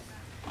 25th.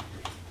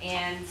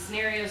 And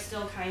scenario is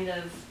still kind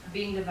of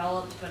being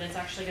developed, but it's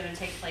actually going to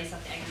take place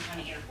at the Edgar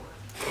County Airport.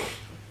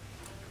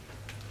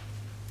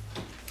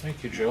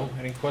 Thank you, Jill.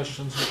 Any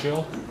questions of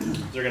Jill?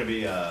 Is there gonna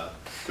be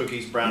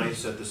cookies,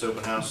 brownies at this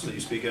open house that you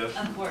speak of?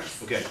 Of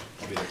course. Okay,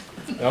 I'll be there.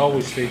 They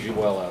always feed you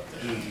well out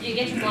there. You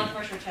get your blood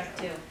pressure checked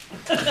too.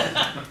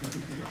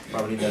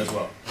 Probably need that as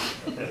well.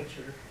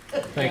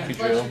 Thank you,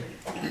 Jill.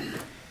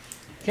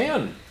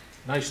 Ken,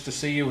 nice to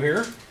see you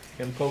here.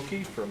 Ken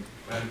Pokey from...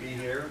 Glad to be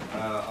here.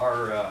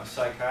 Our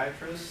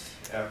psychiatrist,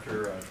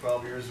 after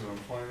 12 years of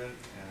employment,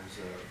 has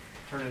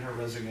turned in her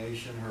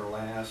resignation. Her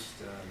last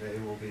day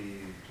will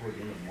be toward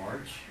the end of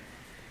March.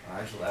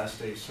 Actually, last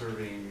day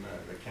serving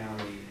the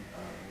county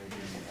will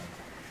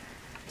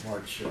be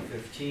March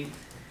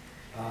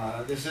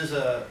 15th. This is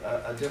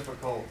a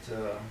difficult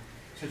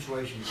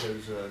situation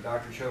because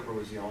Dr. Chopra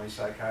was the only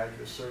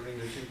psychiatrist serving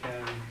the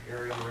Tucson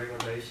area on a regular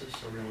basis,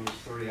 so we're going to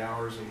lose 30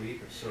 hours a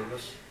week of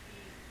service.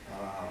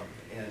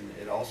 And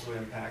it also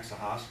impacts the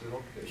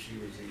hospital because she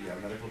was the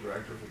medical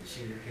director for the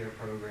senior care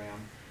program.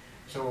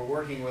 So we're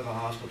working with the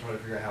hospital to try to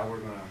figure out how we're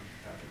going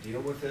to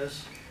deal with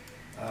this.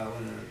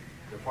 When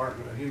the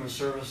Department of Human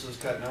Services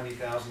cut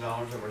 $90,000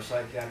 of our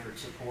psychiatric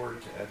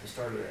support at the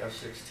start of the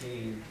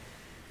F-16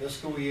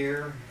 fiscal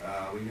year,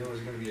 we knew it was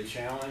going to be a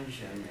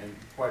challenge, and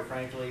quite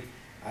frankly,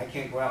 I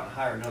can't go out and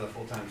hire another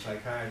full-time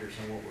psychiatrist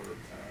on what we're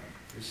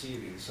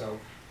receiving. So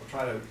we'll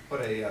try to put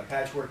a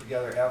patchwork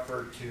together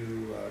effort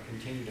to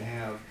continue to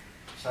have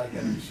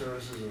psychiatric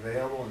services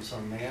available in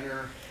some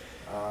manner.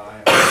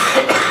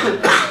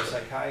 A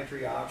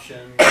psychiatry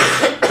option.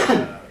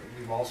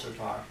 We've also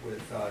talked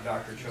with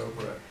Dr.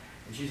 Chopra,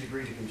 and she's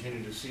agreed to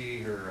continue to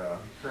see her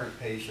current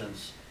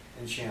patients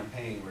in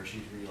Champaign, where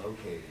she's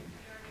relocating.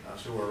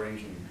 So we're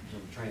arranging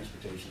some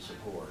transportation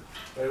support.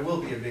 But it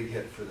will be a big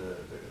hit for the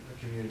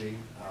community,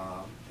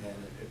 and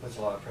it puts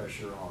a lot of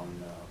pressure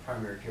on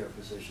primary care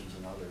physicians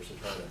and others to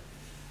try to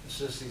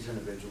assist these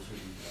individuals who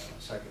need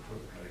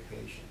psychotropic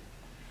medication.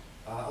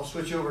 I'll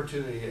switch over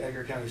to the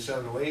Edgar County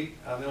 708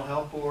 Mental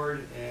Health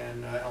Board,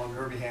 and on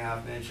her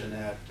behalf mention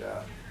that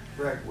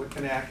Greg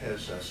Whitcanack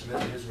has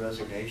submitted his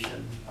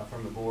resignation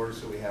from the board,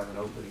 so we have an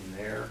opening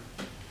there.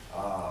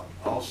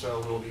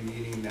 Also, we'll be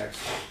meeting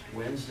next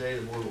Wednesday.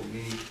 The board will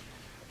meet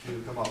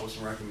to come up with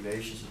some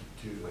recommendations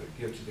to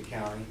give to the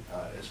county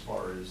as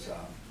far as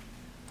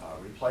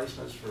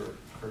replacements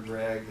for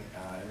Greg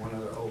and one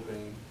other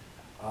opening.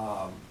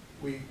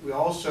 We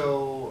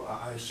also,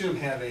 I assume,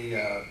 have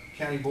a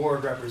county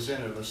board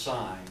representative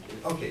assigned.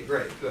 Okay,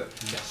 great, good.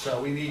 Yes.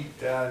 So we meet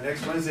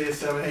next Wednesday at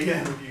 7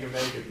 a.m. If you can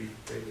make it, we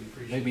greatly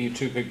appreciate it. Maybe you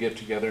two could get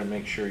together and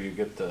make sure you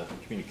get the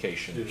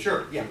communication.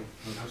 Sure, yeah,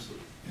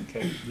 absolutely.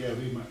 Okay. Yeah,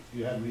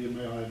 you have an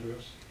email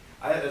address?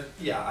 I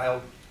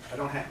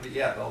don't have it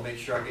yet, but I'll make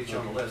sure I get you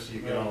on the list so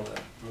you get all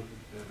the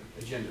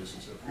agendas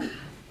and so forth.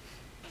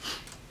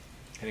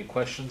 Any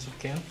questions of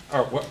Ken?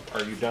 Or what,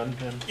 are you done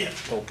then? Yeah.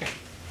 Okay.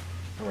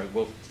 All right,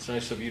 well, it's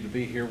nice of you to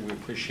be here. We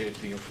appreciate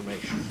the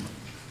information.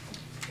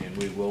 And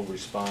we will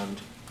respond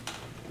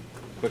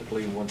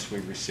quickly once we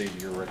receive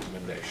your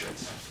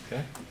recommendations,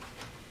 okay?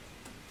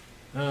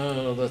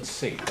 Let's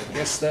see, I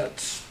guess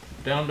that's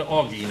down to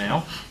Augie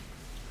now.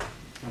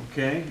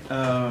 Okay,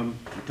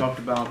 we talked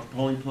about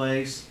polling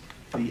place.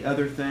 The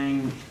other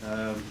thing,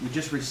 we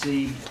just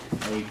received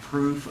a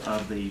proof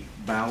of the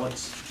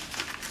ballots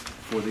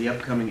for the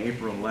upcoming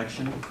April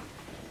election,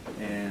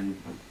 and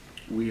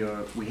we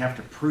have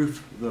to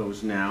proof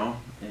those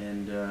now,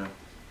 and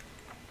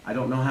I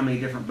don't know how many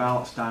different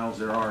ballot styles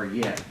there are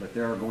yet, but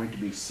there are going to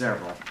be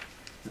several.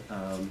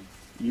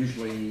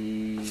 Usually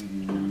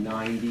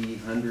 90,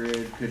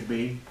 100 could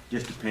be,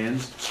 just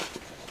depends.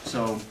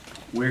 So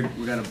we're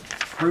going to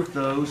proof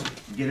those,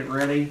 get it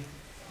ready,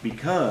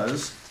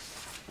 because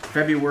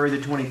February the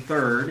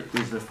 23rd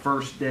is the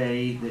first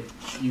day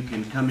that you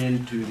can come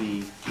into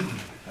the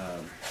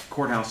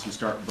courthouse and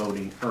start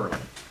voting early.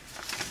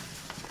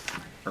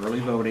 Early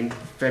voting,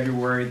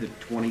 February the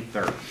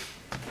 23rd,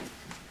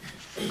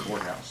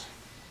 courthouse.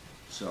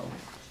 So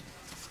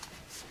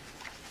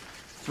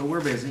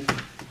we're busy.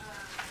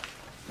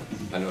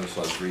 I noticed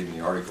I was reading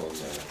the article in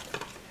the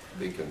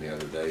Beacon the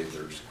other day.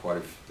 There's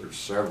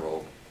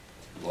several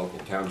local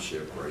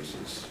township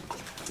races,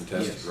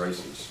 contested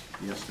races.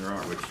 Yes, there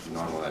are. Which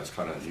normally that's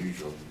kind of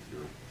unusual.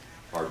 You're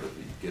hard to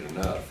get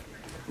enough.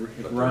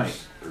 But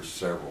Right. There's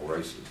several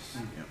races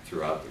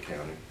throughout the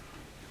county.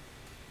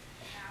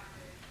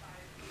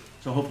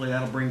 So hopefully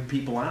that'll bring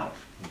people out.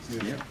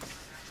 Yeah.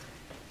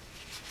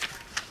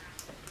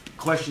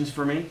 Questions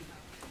for me?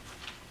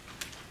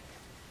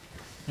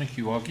 Thank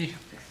you, Augie.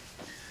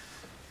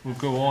 We'll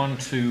go on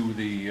to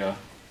the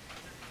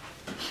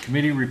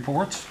committee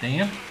reports.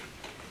 Dan?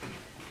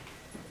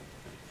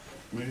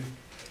 Me?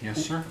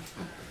 Yes, sir.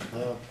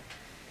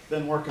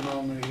 Been working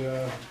on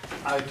the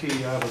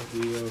IT out at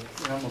the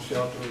animal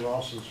shelter.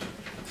 Ross is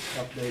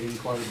updating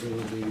quite a bit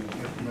of the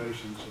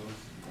information, so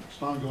it's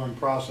an ongoing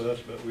process,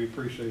 but we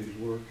appreciate his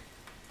work.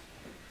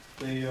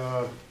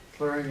 The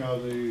clearing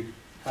of the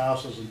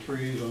houses and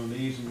trees on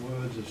Ease and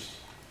Woods is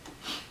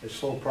a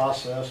slow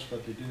process,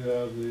 but they do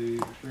have the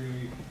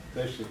tree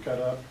basically cut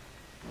up.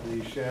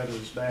 The shed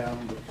is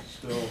down, but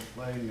still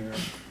laying there.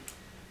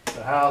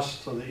 The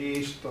house to the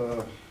east,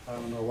 I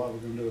don't know what we're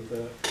going to do with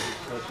that.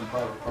 That's some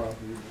private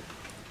property.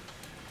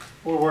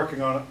 But we're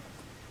working on it.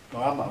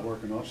 No, I'm not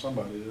working on it.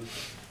 Somebody is.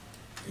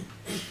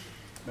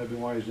 Maybe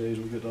one of these days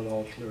we'll get that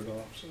all cleared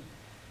off. So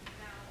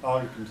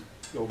all you can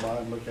go by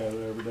and look at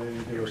it every day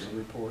and give us a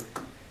report.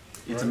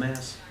 It's a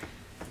mess.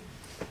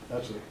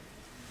 That's it.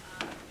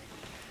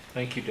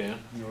 Thank you, Dan.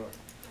 You're right.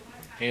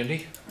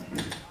 Andy?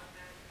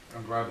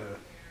 I'm glad to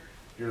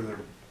hear they're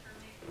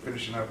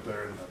finishing up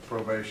there in the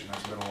probation.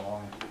 That's been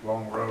a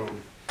long road.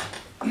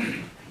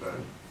 But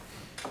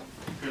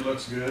it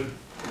looks good.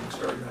 Looks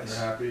very nice. You're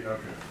happy?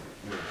 Okay,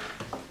 good.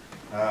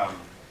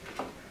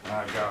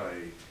 I've got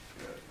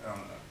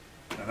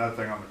another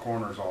thing on the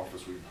coroner's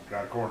office. We've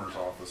got a coroner's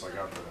office. I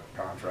got the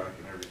contract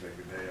and everything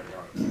today. I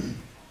got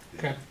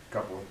Okay. a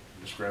couple of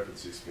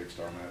discrepancies fixed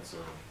on that, so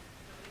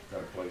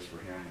got a place for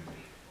him.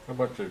 How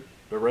about the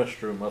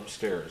restroom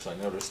upstairs? I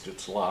noticed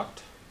it's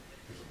locked.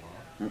 Is it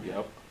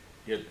locked?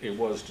 Yep. It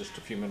was just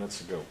a few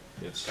minutes ago.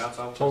 It's Scott's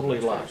office totally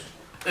upstairs. locked.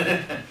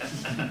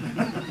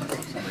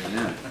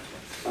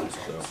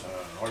 So.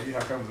 Oh, yeah,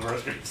 how come the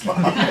restroom's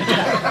locked?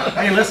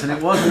 Hey, listen,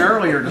 it wasn't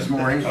earlier this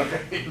morning.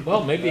 Okay.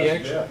 Well, maybe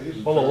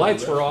actually, well, the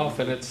lights were off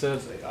and it said,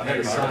 I had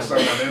a sign.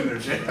 Someone in there,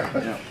 Jim.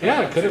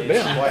 Yeah, it could have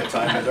been. Quiet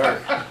time in the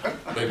dark.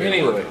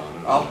 Anyway.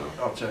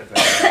 I'll check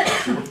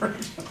that out.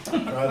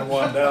 Try the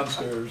one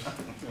downstairs.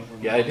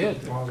 Yeah, I did.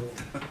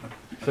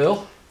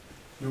 Phil?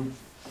 Nope.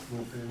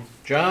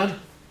 John?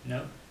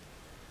 No.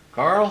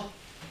 Carl?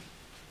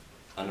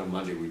 I know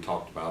Monday we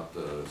talked about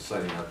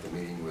setting up the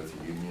meeting with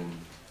the union.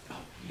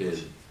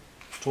 Did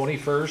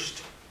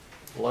 21st,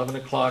 11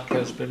 o'clock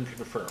has been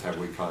confirmed. have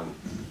we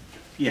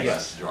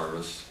Yes.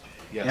 Jarvis?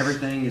 Yes.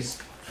 Everything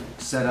is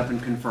set up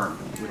and confirmed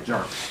with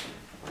Jarvis.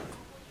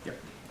 Yep.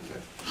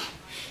 Okay.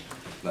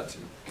 That's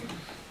it.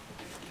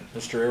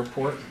 Mr.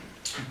 Airport?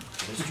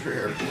 Mr.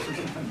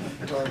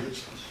 Airport.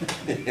 Targets.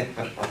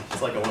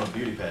 It's like I want a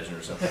beauty pageant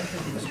or something.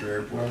 Mr.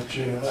 Airport.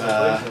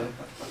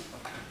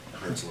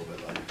 Hurts a little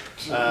bit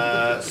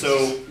like.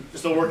 So,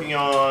 still working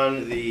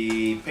on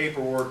the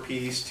paperwork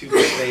piece to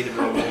the state of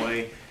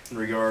Illinois in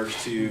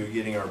regards to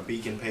getting our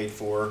beacon paid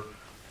for.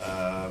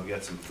 We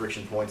got some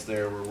friction points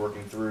there we're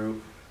working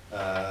through.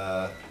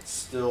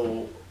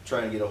 Still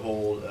trying to get a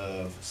hold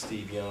of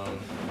Steve Young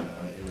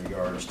in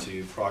regards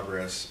to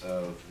progress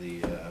of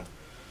the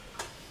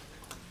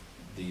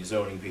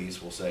zoning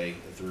piece, we'll say,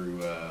 through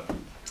the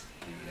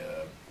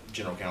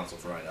general counsel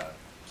for IDOT.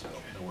 So,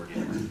 no word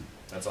yet.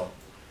 That's all.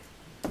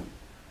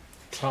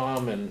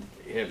 Tom, and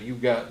have you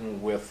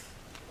gotten with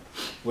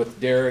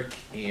Derek,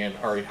 and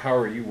how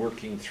are you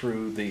working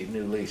through the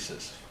new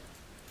leases?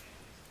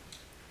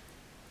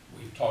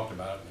 We've talked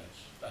about it, and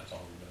that's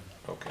all we've done.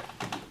 Okay,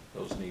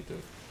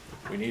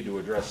 we need to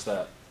address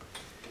that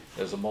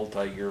as a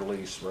multi-year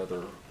lease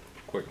rather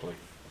quickly.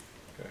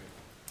 Okay.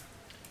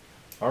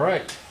 All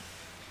right.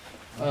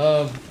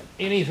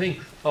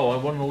 Anything? Oh, I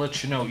want to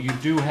let you know, you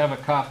do have a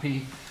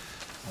copy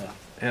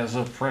as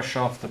of fresh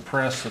off the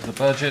press of the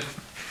budget.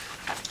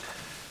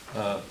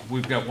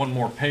 We've got one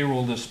more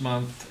payroll this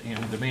month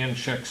and demand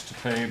checks to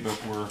pay,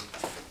 but we're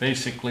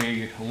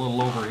basically a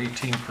little over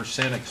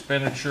 18%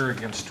 expenditure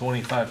against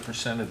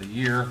 25% of the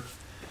year.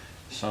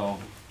 So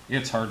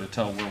it's hard to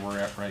tell where we're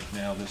at right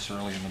now this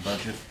early in the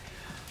budget.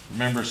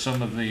 Remember,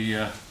 some of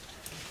the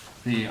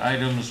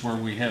items where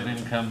we have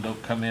income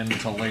don't come in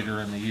until later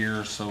in the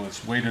year, so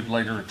it's weighted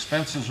later.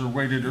 Expenses are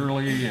weighted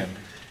early and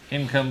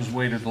income's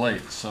weighted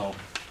late, so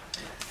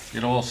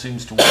it all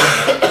seems to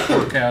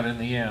work out in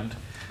the end.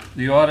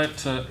 The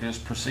audit is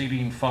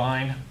proceeding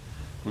fine.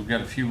 We've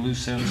got a few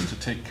loose ends to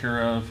take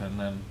care of, and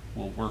then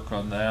we'll work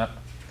on that.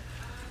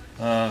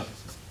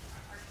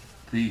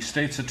 The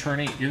state's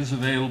attorney is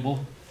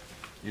available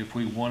if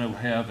we want to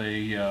have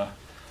a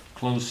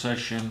closed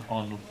session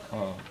on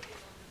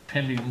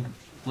pending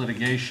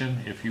litigation,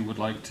 if you would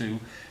like to.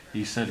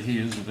 He said he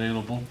is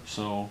available.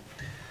 So,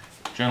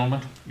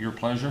 gentlemen, your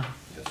pleasure?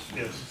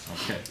 Yes.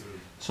 Okay.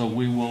 So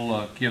we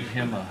will give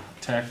him a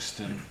text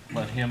and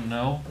let him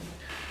know.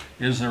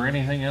 Is there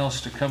anything else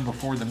to come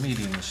before the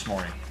meeting this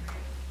morning?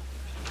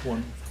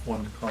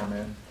 One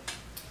comment.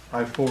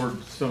 I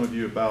forwarded some of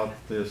you about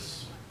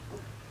this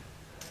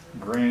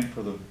grant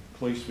for the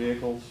police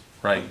vehicles.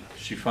 Right.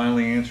 She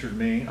finally answered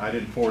me. I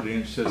didn't forward it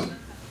in. She says,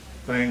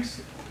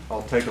 thanks,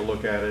 I'll take a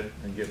look at it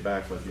and get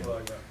back with you.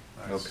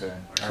 Nice. Okay,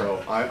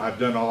 so I've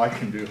done all I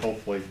can do,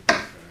 hopefully.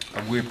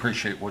 We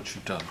appreciate what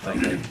you've done.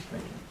 Thank you.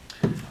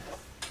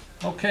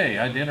 Okay,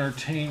 I'd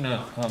entertain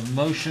a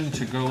motion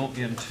to go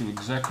into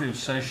executive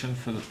session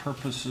for the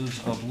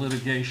purposes of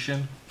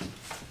litigation.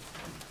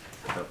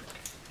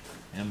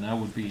 And that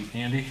would be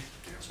Andy.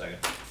 Second.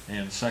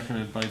 And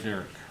seconded by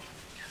Derek.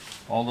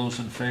 All those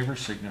in favor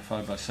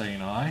signify by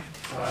saying aye.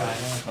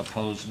 Aye.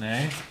 Opposed,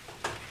 nay.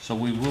 So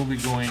we will be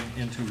going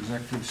into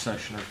executive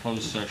session or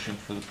closed session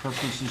for the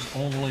purposes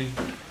only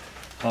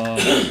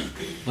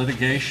of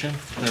litigation.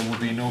 There will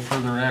be no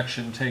further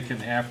action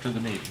taken after the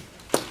meeting.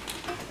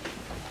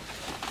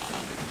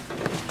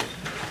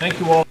 Thank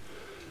you all.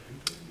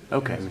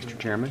 Okay, Mr.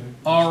 Chairman.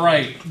 All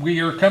right, we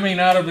are coming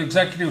out of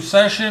executive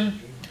session.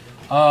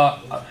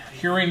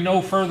 Hearing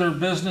no further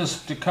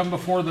business to come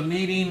before the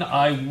meeting,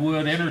 I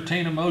would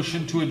entertain a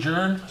motion to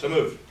adjourn. So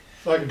moved.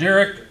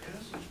 Derek,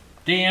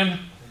 Dan,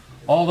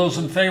 all those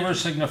in favor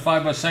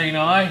signify by saying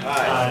aye.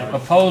 Aye.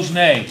 Opposed,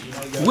 nay.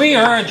 We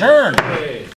are adjourned.